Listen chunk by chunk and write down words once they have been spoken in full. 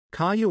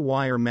Kaya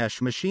Wire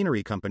Mesh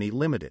Machinery Company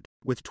Limited,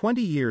 with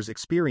 20 years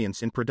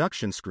experience in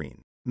production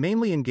screen,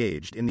 mainly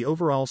engaged in the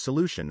overall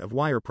solution of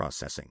wire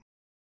processing.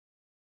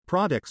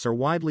 Products are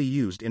widely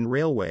used in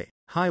railway,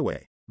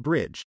 highway,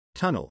 bridge,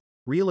 tunnel,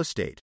 real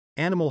estate,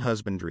 animal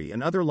husbandry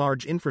and other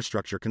large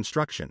infrastructure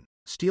construction,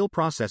 steel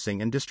processing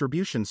and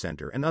distribution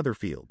center and other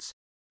fields.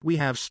 We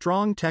have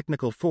strong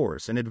technical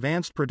force and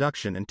advanced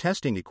production and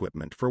testing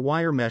equipment for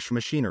wire mesh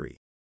machinery.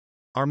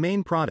 Our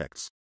main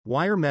products: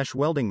 wire mesh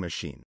welding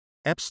machine,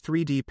 EPS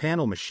 3D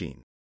panel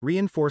machine,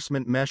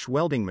 reinforcement mesh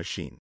welding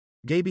machine,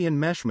 gabion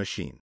mesh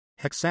machine,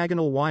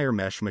 hexagonal wire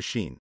mesh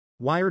machine,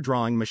 wire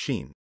drawing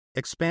machine,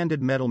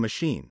 expanded metal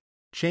machine,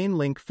 chain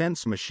link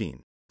fence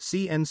machine,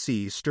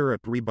 CNC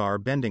stirrup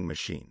rebar bending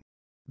machine.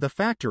 The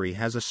factory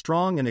has a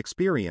strong and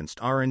experienced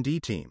R&D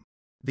team.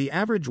 The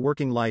average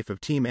working life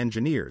of team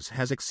engineers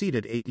has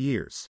exceeded 8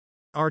 years.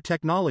 Our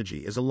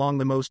technology is along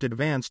the most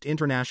advanced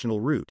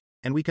international route,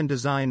 and we can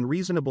design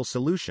reasonable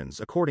solutions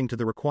according to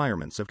the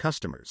requirements of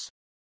customers.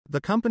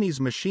 The company's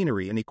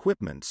machinery and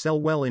equipment sell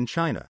well in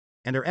China,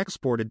 and are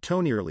exported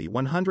to nearly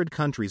 100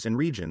 countries and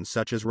regions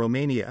such as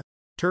Romania,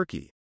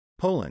 Turkey,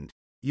 Poland,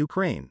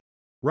 Ukraine,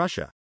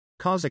 Russia,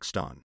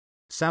 Kazakhstan,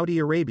 Saudi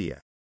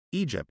Arabia,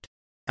 Egypt,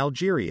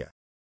 Algeria,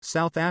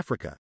 South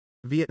Africa,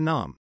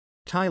 Vietnam,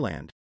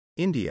 Thailand,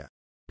 India,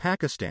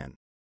 Pakistan,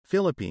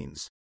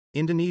 Philippines,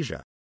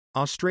 Indonesia,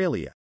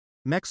 Australia,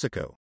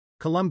 Mexico,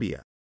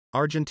 Colombia,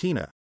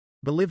 Argentina,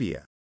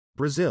 Bolivia,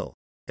 Brazil,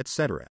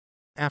 etc.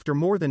 After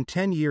more than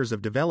 10 years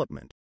of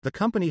development, the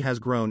company has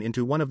grown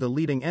into one of the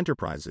leading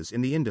enterprises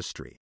in the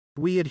industry.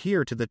 We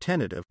adhere to the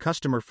tenet of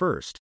customer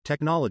first,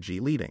 technology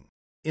leading.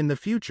 In the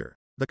future,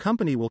 the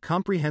company will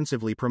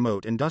comprehensively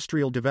promote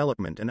industrial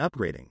development and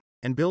upgrading,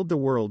 and build the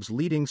world's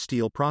leading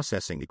steel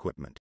processing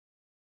equipment.